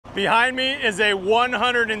Behind me is a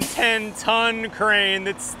 110-ton crane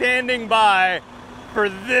that's standing by for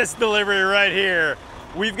this delivery right here.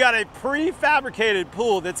 We've got a prefabricated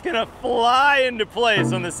pool that's gonna fly into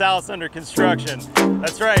place on this house under construction.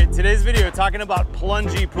 That's right, today's video talking about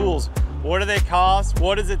plungy pools. What do they cost?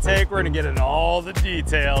 What does it take? We're gonna get into all the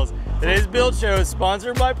details. Today's build show is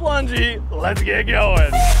sponsored by Plungy. Let's get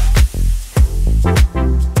going.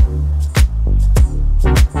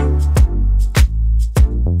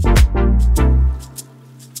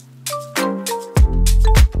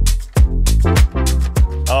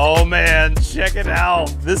 Oh man, check it out.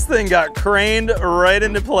 This thing got craned right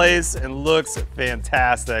into place and looks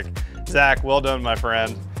fantastic. Zach, well done, my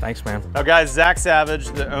friend. Thanks, man. Now guys, Zach Savage,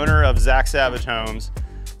 the owner of Zach Savage Homes.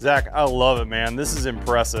 Zach, I love it, man. This is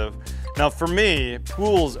impressive. Now for me,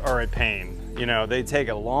 pools are a pain. You know, they take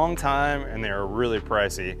a long time and they are really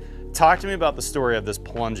pricey. Talk to me about the story of this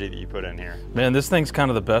plungy that you put in here. Man, this thing's kind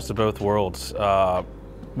of the best of both worlds.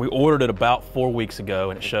 We ordered it about 4 weeks ago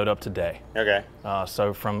and it showed up today. Okay.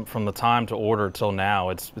 So from the time to order till now,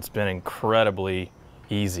 it's been incredibly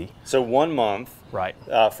easy. So 1 month. Right.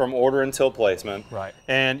 From order until placement. Right.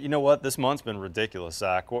 And you know what? This month's been ridiculous,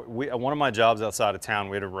 Zach. One of my jobs outside of town,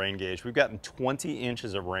 we had a rain gauge. We've gotten 20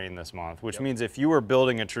 inches of rain this month, which means if you were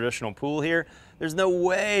building a traditional pool here, there's no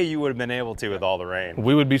way you would have been able to with all the rain.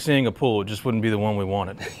 We would be seeing a pool, it just wouldn't be the one we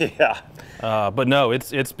wanted. Yeah. But no,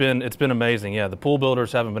 it's been amazing. Yeah, the pool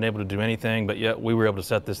builders haven't been able to do anything, but yet we were able to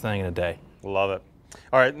set this thing in a day. Love it.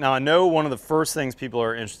 All right, now I know one of the first things people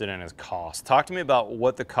are interested in is cost. Talk to me about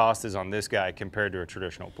what the cost is on this guy compared to a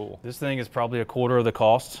traditional pool. This thing is probably a quarter of the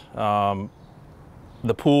cost. The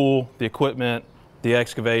pool, the equipment, the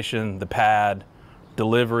excavation, the pad,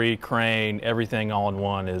 delivery, crane, everything all in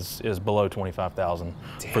one is below $25,000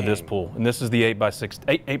 for this pool. And this is the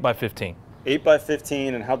 8x15.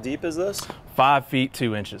 8x15, and how deep is this? 5 feet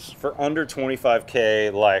 2 inches. For under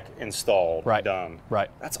 25K, like installed, right, done. Right.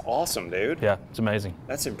 That's awesome, dude. Yeah, it's amazing.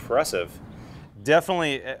 That's impressive.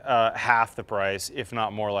 Definitely half the price, if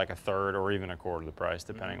not more like a third or even a quarter of the price,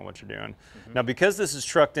 depending on what you're doing. Now, because this is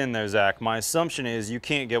trucked in though, Zach, my assumption is you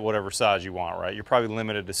can't get whatever size you want, right? You're probably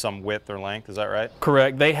limited to some width or length, is that right?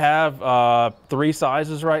 Correct. They have 3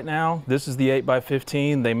 sizes right now. This is the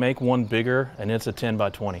 8x15. They make one bigger, and it's a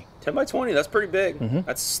 10x20. 10x20, that's pretty big.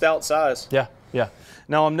 That's a stout size. Yeah, yeah.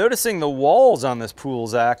 Now I'm noticing the walls on this pool,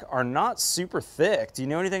 Zach, are not super thick. Do you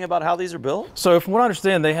know anything about how these are built? So from what I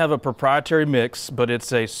understand, they have a proprietary mix, but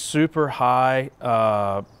it's a super high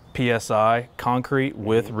PSI concrete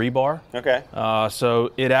with rebar. Okay.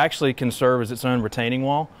 So it actually can serve as its own retaining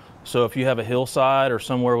wall. So if you have a hillside or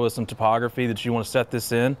somewhere with some topography that you want to set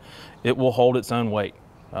this in, it will hold its own weight.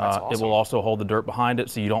 Awesome. It will also hold the dirt behind it,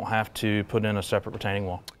 so you don't have to put in a separate retaining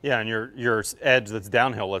wall. Yeah, and your edge that's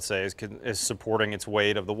downhill, let's say, is supporting its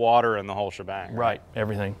weight of the water and the whole shebang. Right,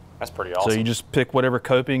 everything. That's pretty awesome. So you just pick whatever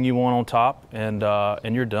coping you want on top, and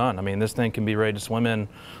you're done. I mean, this thing can be ready to swim in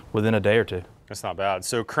within a day or two. That's not bad.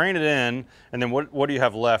 So crane it in, and then what do you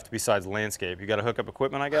have left besides landscape? You got to hook up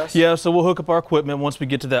equipment, I guess? Yeah, so we'll hook up our equipment. Once we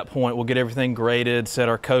get to that point, we'll get everything graded, set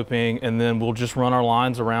our coping, and then we'll just run our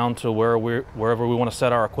lines around to wherever we want to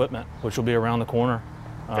set our equipment, which will be around the corner.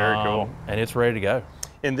 Very cool. And it's ready to go.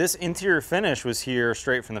 And this interior finish was here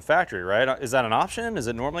straight from the factory, right? Is that an option? Does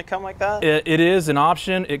it normally come like that? It is an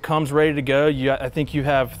option. It comes ready to go. I think you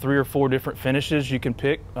have 3 or 4 different finishes you can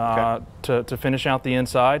pick to finish out the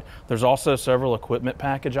inside. There's also several equipment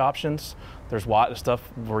package options. There's stuff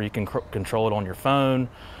where you can control it on your phone.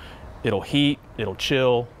 It'll heat, it'll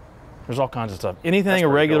chill. There's all kinds of stuff. Anything a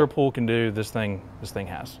regular pool can do, this thing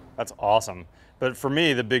has. That's awesome. But for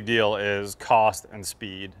me, the big deal is cost and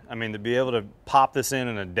speed. I mean, to be able to pop this in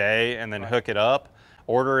a day and then hook it up,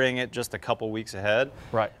 ordering it just a couple weeks ahead.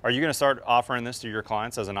 Right. Are you going to start offering this to your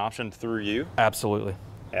clients as an option through you? Absolutely.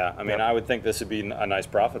 Yeah, I mean, I would think this would be a nice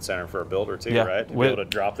profit center for a builder too, right? To be able to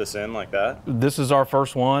drop this in like that. This is our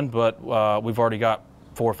first one, but we've already got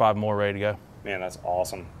 4 or 5 more ready to go. Man, that's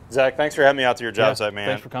awesome. Zach, thanks for having me out to your job site, man.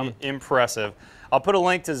 Thanks for coming. Impressive. I'll put a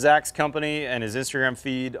link to Zach's company and his Instagram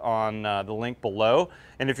feed on the link below.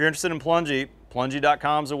 And if you're interested in Plungy,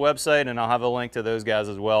 plungy.com is a website, and I'll have a link to those guys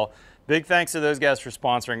as well. Big thanks to those guys for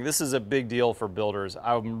sponsoring. This is a big deal for builders.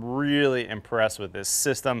 I'm really impressed with this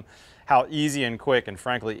system, how easy and quick and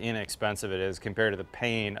frankly inexpensive it is compared to the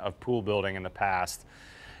pain of pool building in the past.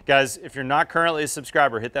 Guys, if you're not currently a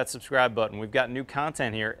subscriber, hit that subscribe button. We've got new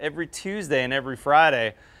content here every Tuesday and every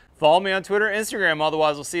Friday. Follow me on Twitter, Instagram.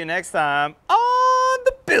 Otherwise, we'll see you next time on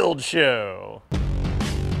The Build Show.